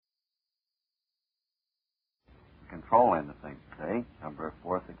control end of things today, number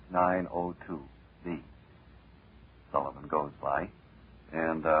 46902B. Sullivan goes by.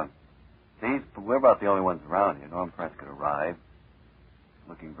 And we're about the only ones around here. Norm Prescott arrived,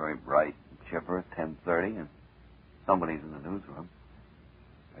 looking very bright and chipper at 10:30, and somebody's in the newsroom,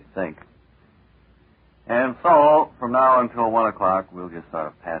 I think. And so, from now until 1 o'clock, we'll just sort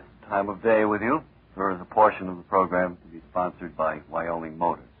of pass the time of day with you. There is a portion of the program to be sponsored by Wyoming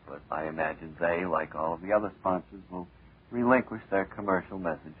Motors, but I imagine they, like all of the other sponsors, will relinquish their commercial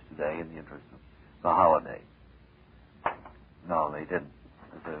message today in the interest of the holiday. No, they didn't.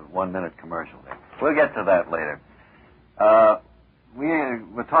 There's a 1-minute commercial there. We'll get to that later. We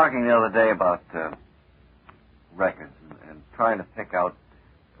were talking the other day about records and trying to pick out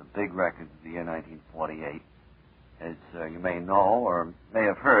the big records of the year 1948. As you may know or may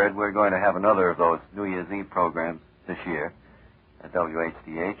have heard, we're going to have another of those New Year's Eve programs this year at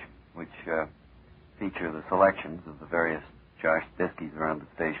WHDH, which feature the selections of the various Josh Diskies around the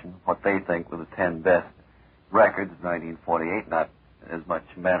station, what they think were the 10 best records of 1948, not as much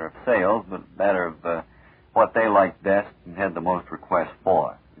a matter of sales, but a matter of what they liked best and had the most requests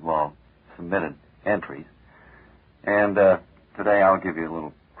for. We've all submitted entries. And today I'll give you a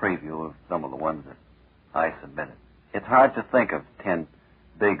little preview of some of the ones that I submitted. It's hard to think of 10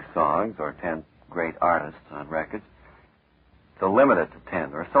 big songs or 10 great artists on records. So limit it to 10.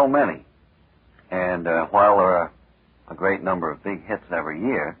 There are so many. And while there are a great number of big hits every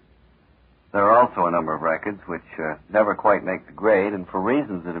year, there are also a number of records which never quite make the grade, and for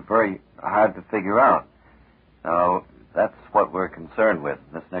reasons that are very hard to figure out. Now, that's what we're concerned with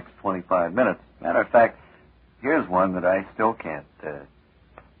in this next 25 minutes. Matter of fact, here's one that I still can't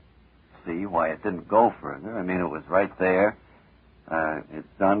see why it didn't go further. I mean, it was right there.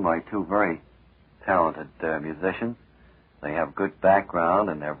 It's done by two very talented musicians. They have good background,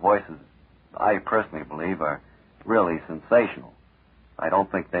 and their voices, I personally believe, are really sensational. I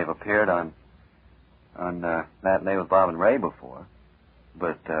don't think they've appeared on Matinee with Bob and Ray before,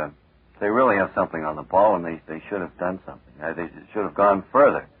 but they really have something on the ball, and they should have done something. They should have gone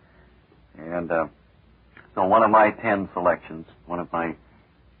further. And so one of my 10 selections, one of my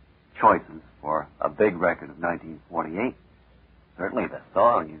choices for a big record of 1948, certainly the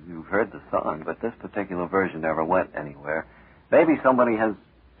song, you've heard the song, but this particular version never went anywhere. Maybe somebody has,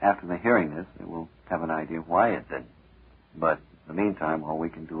 after the hearing this, they will have an idea why it didn't. But in the meantime, all we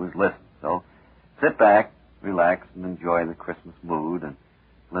can do is listen. So sit back, relax, and enjoy the Christmas mood, and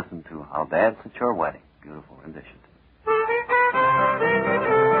listen to I'll Dance at Your Wedding. Beautiful rendition.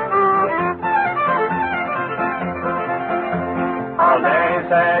 I'll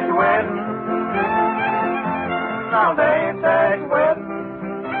dance at your wedding. I'll dance at your wedding.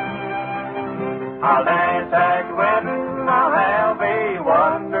 I'll dance at your wedding. I'll have a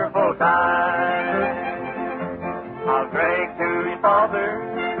wonderful time. I'll drink to your father.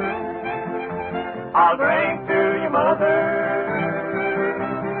 I'll drink to your mother.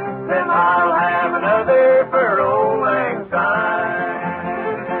 Then I'll have another for old lang syne.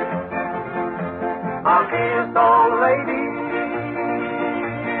 I'll kiss all the ladies,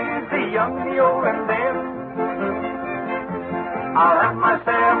 the young, the old, and them. I'll have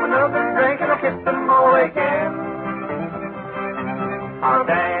myself another drink and I'll kiss them all again. I'll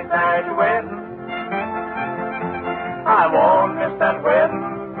dance at your wedding. I won't miss that wedding.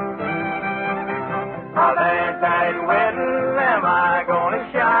 I'll dance at your wedding. Am I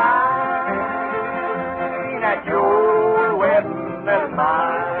gonna shine at your wedding and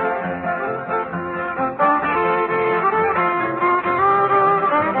mine?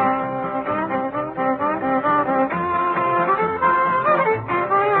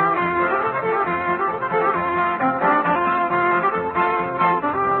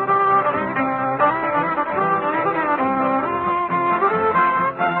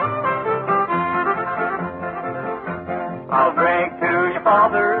 I'll drink to your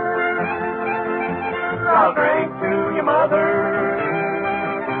father, I'll drink to your mother,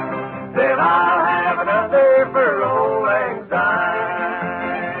 then I'll have another for old lang syne.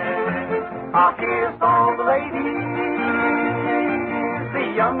 I'll kiss all the ladies, the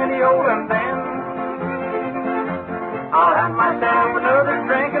young and the old, and then I'll have myself another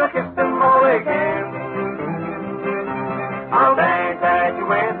drink and I'll kiss them all again. I'll dance at your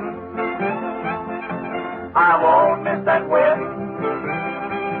wedding. I won't miss that wedding.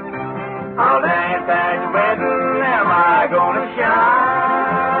 I'll dance at your wedding. Am I gonna shine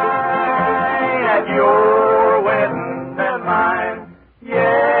at your wedding and mine?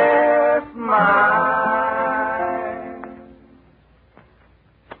 Yes, mine.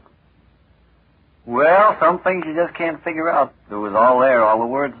 Well, some things you just can't figure out. It was all there, all the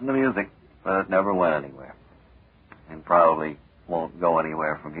words and the music, but it never went anywhere.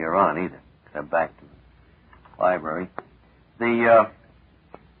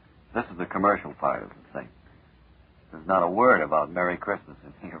 This is the commercial part of the thing. There's not a word about Merry Christmas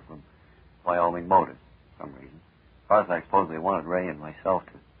in here from Wyoming Motors, for some reason. As far as I suppose they wanted Ray and myself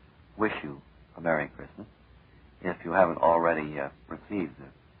to wish you a Merry Christmas. If you haven't already received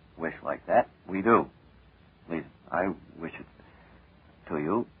a wish like that, we do. At least I wish it to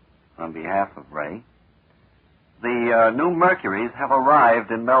you on behalf of Ray. The new Mercuries have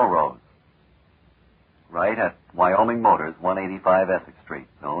arrived in Melrose, right at Wyoming Motors, 185 Essex Street,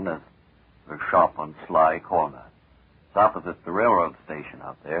 known as the shop on Sly Corner. It's opposite the railroad station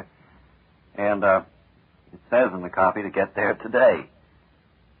out there. And it says in the copy to get there today,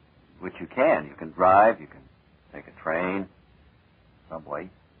 which you can. You can drive, you can take a train, subway.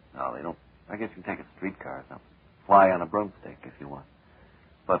 No, they don't. I guess you can take a streetcar or something. Fly on a broomstick if you want.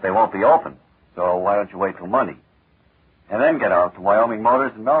 But they won't be open, so why don't you wait till Monday? And then get out to Wyoming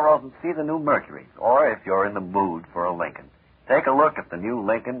Motors in Melrose and see the new Mercuries. Or if you're in the mood for a Lincoln, take a look at the new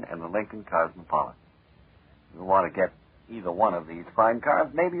Lincoln and the Lincoln Cosmopolitan. You want to get either one of these fine cars,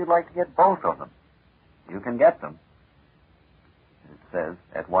 maybe you'd like to get both of them. You can get them. It says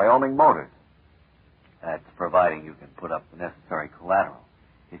at Wyoming Motors. That's providing you can put up the necessary collateral.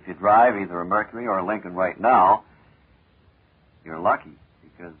 If you drive either a Mercury or a Lincoln right now, you're lucky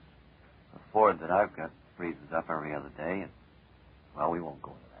because the Ford that I've got freezes up every other day, and, well, we won't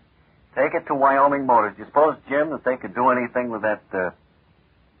go into that. Take it to Wyoming Motors. Do you suppose, Jim, that they could do anything with that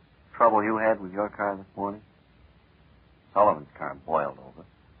trouble you had with your car this morning? Sullivan's car boiled over.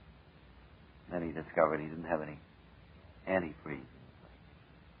 Then he discovered he didn't have any antifreeze.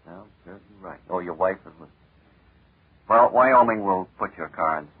 No, serves you right. Oh, your wife was with. Well, Wyoming will put your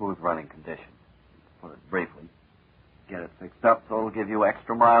car in smooth running condition. To put it briefly, get it fixed up so it'll give you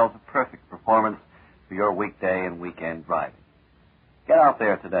extra miles of perfect performance for your weekday and weekend driving. Get out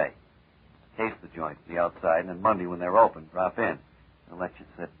there today. Taste the joint to the outside, and then Monday when they're open, drop in. They'll let you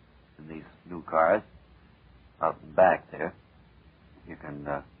sit in these new cars out in back there. You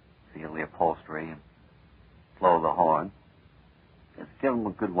can feel the upholstery and blow the horn. Just give them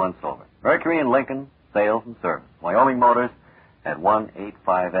a good once-over. Mercury and Lincoln, sales and service. Wyoming Motors at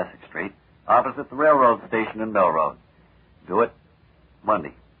 185 Essex Street, opposite the railroad station in Melrose. Do it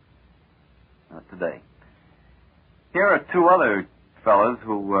Monday. Not today. Here are two other fellows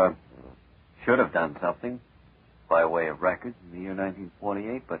who should have done something by way of records in the year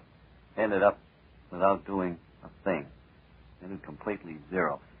 1948, but ended up without doing a thing. They did completely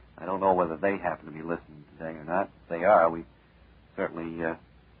zero. I don't know whether they happen to be listening today or not. If they are, we certainly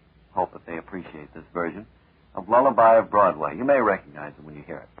hope that they appreciate this version of Lullaby of Broadway. You may recognize it when you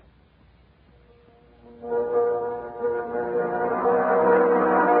hear it.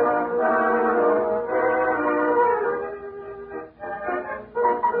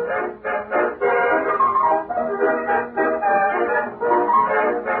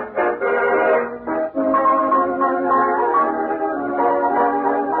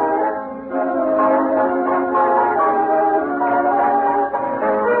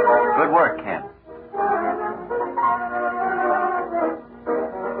 Good work, Ken.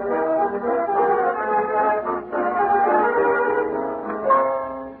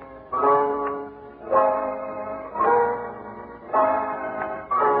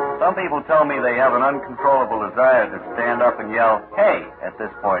 Some people tell me they have an uncontrollable desire to stand up and yell, "Hey!" at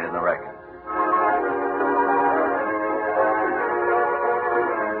this point in the record.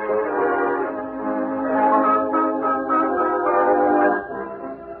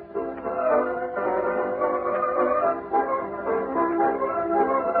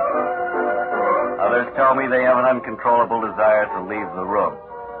 Others tell me they have an uncontrollable desire to leave the room.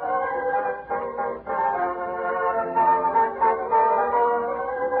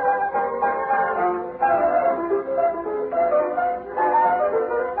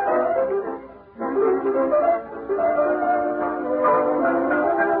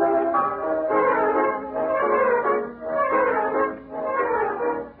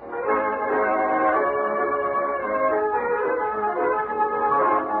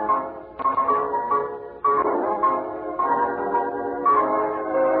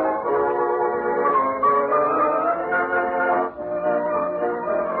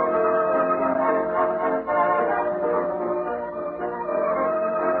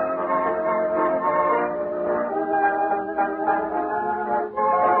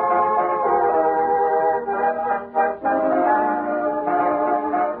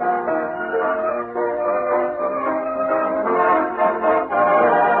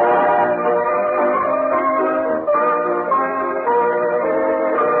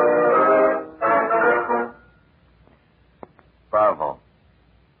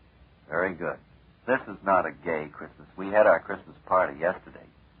 gay Christmas. We had our Christmas party yesterday.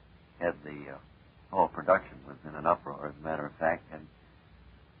 Had the whole production was in an uproar, as a matter of fact, and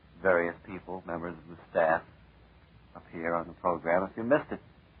various people, members of the staff, appear on the program. If you missed it,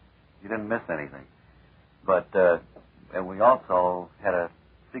 you didn't miss anything. But and we also had a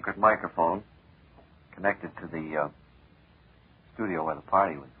secret microphone connected to the studio where the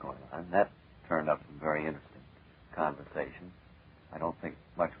party was going on. That turned up some very interesting conversation. I don't think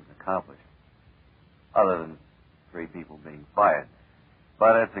much was accomplished, other than 3 people being fired.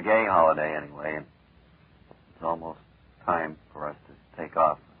 But it's a gay holiday anyway, and it's almost time for us to take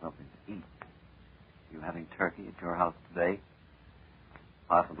off for something to eat. You having turkey at your house today?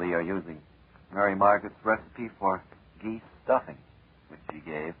 Possibly you're using Mary Margaret's recipe for geese stuffing, which she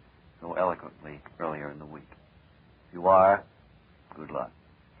gave so eloquently earlier in the week. If you are, good luck.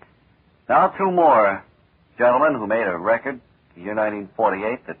 Now 2 more gentlemen who made a record, the year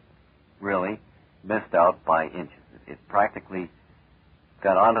 1948, that really missed out by inches. It practically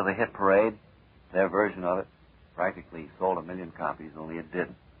got onto the hit parade. Their version of it practically sold 1 million copies, only it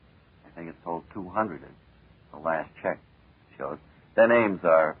didn't. I think it sold 200, as the last check shows. Their names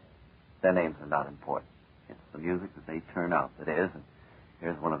are not important. It's the music that they turn out that is, and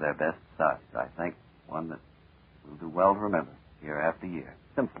here's one of their best sides, I think, one that will do well to remember year after year.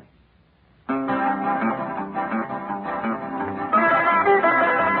 Simply.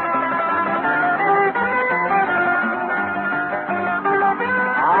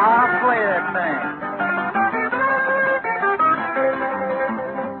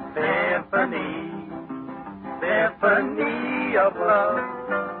 Symphony of love,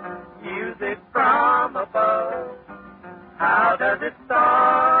 music from above. How does it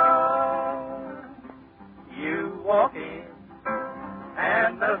start? You walk in,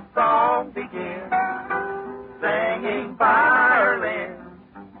 and the song begins. Singing violin,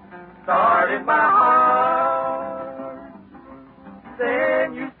 start in my heart.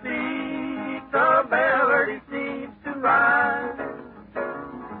 Then you see the melody seems to rise.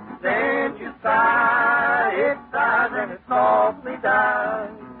 Then you sigh, it sighs and it softly dies.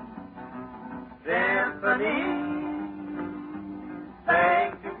 Symphony,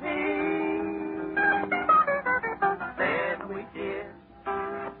 sing to me. Then we kiss,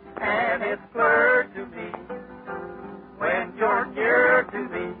 and it's clear to me. When you're near to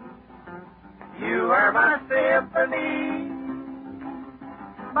me, you are my symphony.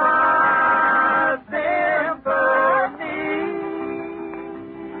 My symphony.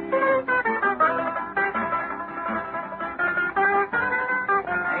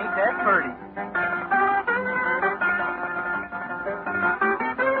 Ain't that pretty?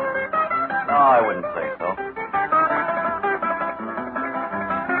 No, I wouldn't say so.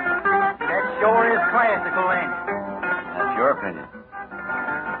 That sure is classical, ain't it? That's your opinion.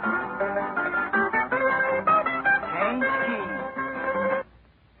 Change keys.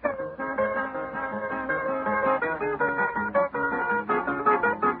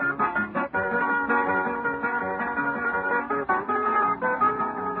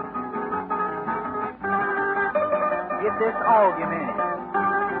 Get this argument.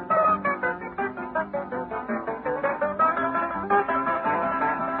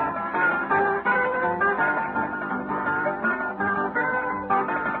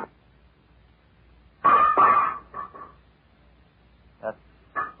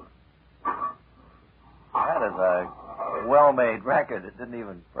 That is a well-made record. It didn't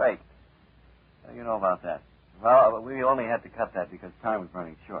even break. How do you know about that? Well, we only had to cut that because time was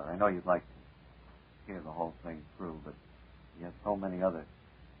running short. I know you'd like to hear the whole thing through, but you have so many other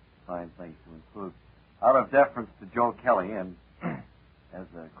fine things to include. Out of deference to Joe Kelly and as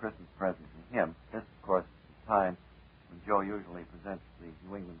a Christmas present to him, this, of course, is the time when Joe usually presents the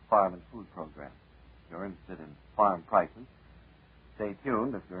New England Farm and Food Program. If you're interested in farm prices, stay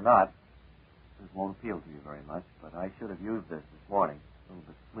tuned. If you're not, this won't appeal to you very much, but I should have used this morning. A little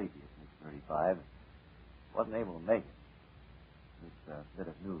bit sleepy at 6:35. Wasn't able to make it. This bit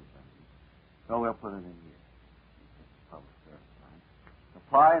of news, I mean. So we'll put it in here. Public service time.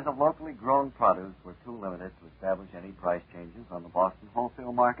 Supplies of locally grown produce were too limited to establish any price changes on the Boston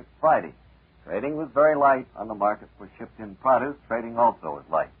wholesale market Friday. Trading was very light on the market for shipped-in produce. Trading also was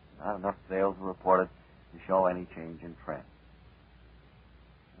light. Not enough sales were reported to show any change in trend.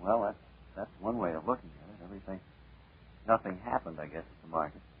 Well, that's one way of looking at it. Nothing happened, I guess, at the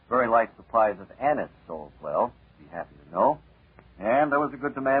market. Very light supplies of anise sold well, be happy to know. And there was a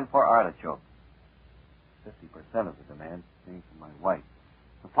good demand for artichokes. 50% of the demand came from my wife.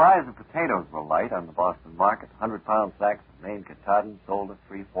 Supplies of potatoes were light on the Boston market. 100-pound sacks of Maine Katahdin sold at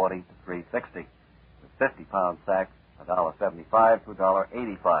 $3.40 to $3.60. With 50-pound sacks, $1.75 to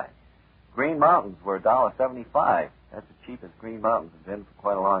 $1.85. Green Mountains were $1.75. That's the cheapest Green Mountains have been for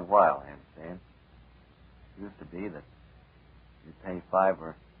quite a long while, I understand. It used to be that you'd pay $5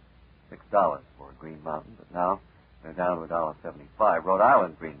 or $6 for a Green Mountain, but now they're down to $1.75. Rhode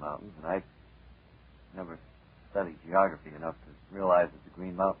Island Green Mountains, and I never studied geography enough to realize that the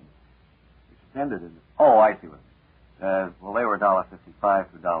Green Mountains extended in... Oh, I see what well, they were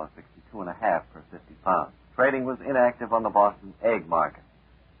 $1.55 to $1.62.5 per 50 pounds. Trading was inactive on the Boston egg market.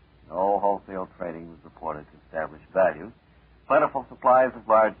 No wholesale trading was reported to establish values. Plentiful supplies of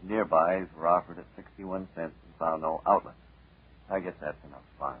large nearbys were offered at 61 cents and found no outlet. I guess that's enough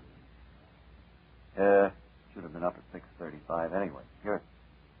fun. Should have been up at 6:35 anyway. Here.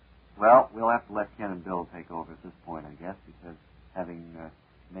 Well, we'll have to let Ken and Bill take over at this point, I guess, because having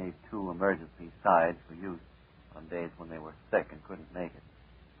made 2 emergency sides for use on days when they were sick and couldn't make it.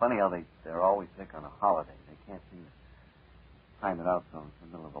 Funny how they're always sick on a holiday. They can't seem to time it out so it's the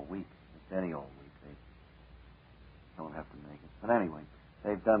middle of a week. It's any old week. They don't have to make it. But anyway,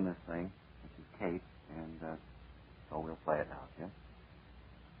 they've done this thing, which is Kate, and so we'll play it now, Jim.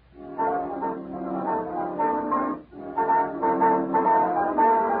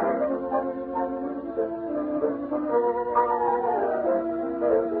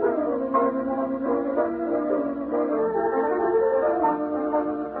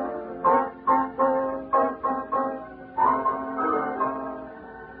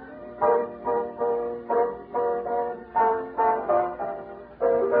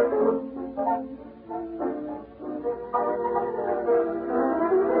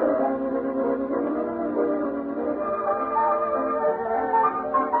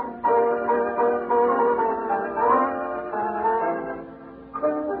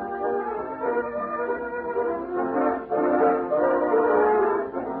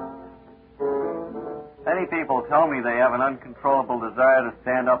 Many people tell me they have an uncontrollable desire to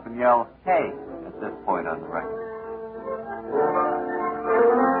stand up and yell, "Hey," at this point on the record.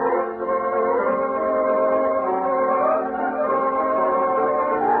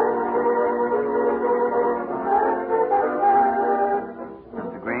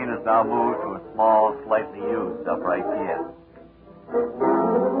 Mr. Green has now moved to a small, slightly used upright piano.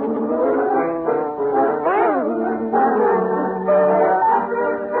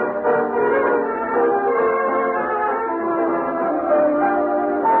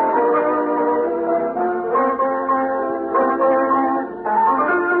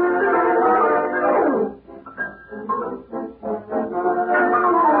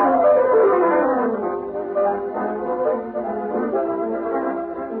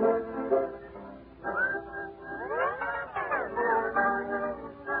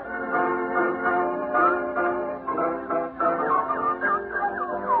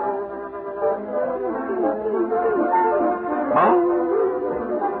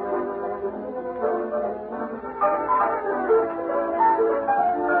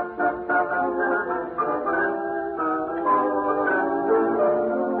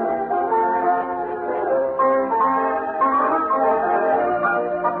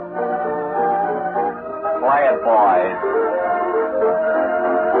 Quiet, boys.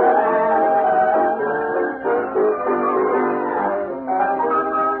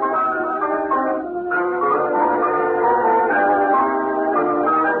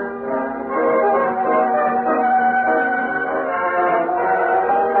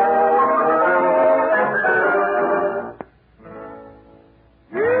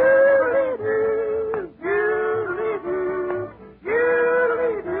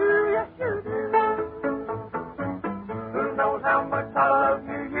 How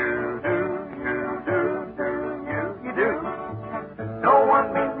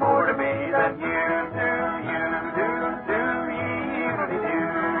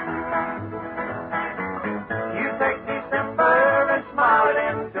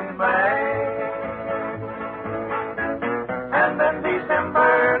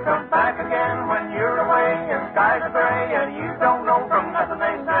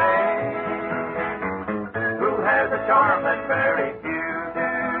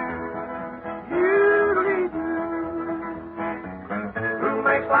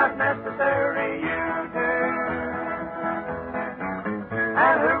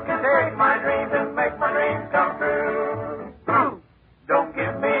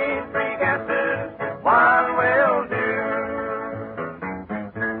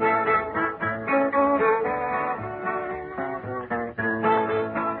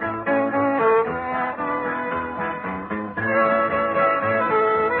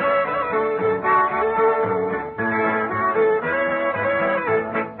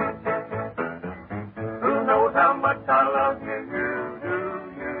much I love you,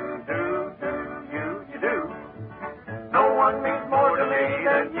 you do.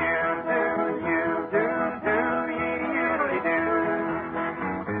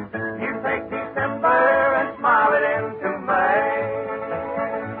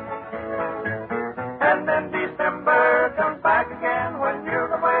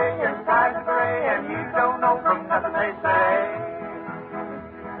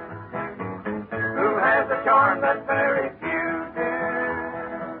 charm that very few do.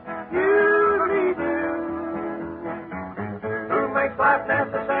 You do. Who makes life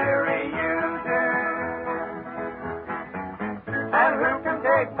necessary? You do. And who can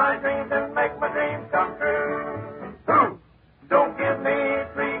take my dreams and make my dreams come true? Who? Don't give me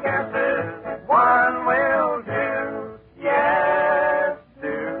three guesses. One will do. Yes,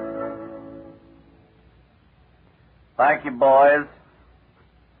 do. Thank you, boys.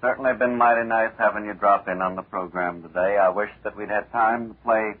 Certainly been mighty nice having you drop in on the program today. I wish that we'd had time to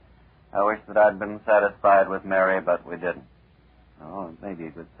play. I wish that I'd been satisfied with Mary, but we didn't. Oh, it may be a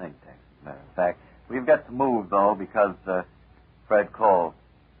good thing, Tex, as a matter of fact. We've got to move, though, because Fred called.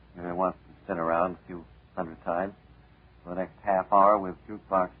 He wants to sit around a few hundred times for the next half hour with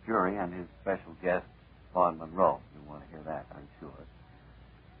Jukebox Jury and his special guest, Vaughn Monroe. You want to hear that, I'm sure.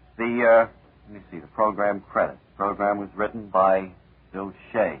 Let me see, the program credits. The program was written by Bill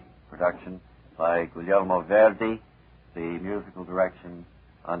Shea. Production by Guglielmo Verdi. The musical direction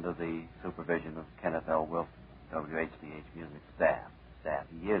under the supervision of Kenneth L. Wilson, WHDH music staff.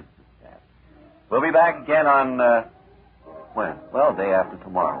 He is the staff. We'll be back again on, when? Well, day after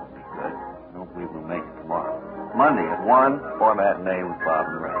tomorrow will be good. I don't believe we'll make it tomorrow. Monday at 1 for Matinee with Bob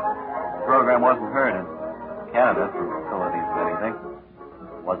and Ray. The program wasn't heard in Canada through facilities of anything.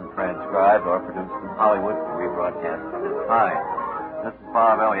 It wasn't transcribed or produced in Hollywood for rebroadcast at this time. This is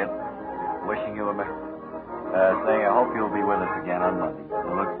Bob Elliott wishing you saying I hope you'll be with us again on Monday.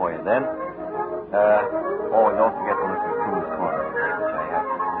 We'll look for you then. And don't forget to listen to Cool's Corner, which I have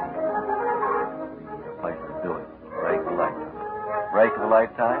to see the place to do it. Break of a Lifetime. Break of a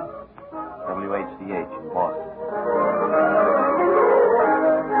Lifetime, WHDH in Boston.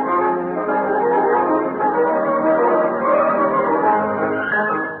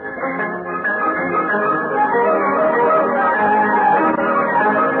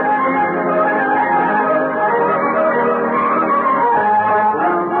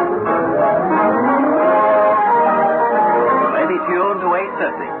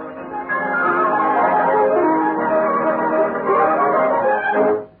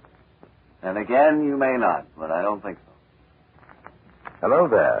 Again, you may not, but I don't think so. Hello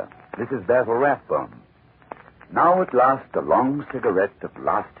there. This is Basil Rathbone. Now at last, a long cigarette of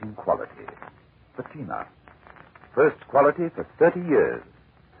lasting quality. Fatima. First quality for 30 years.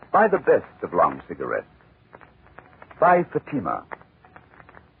 Buy the best of long cigarettes. Buy Fatima.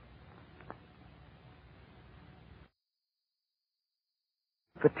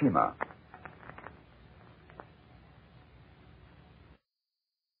 Fatima.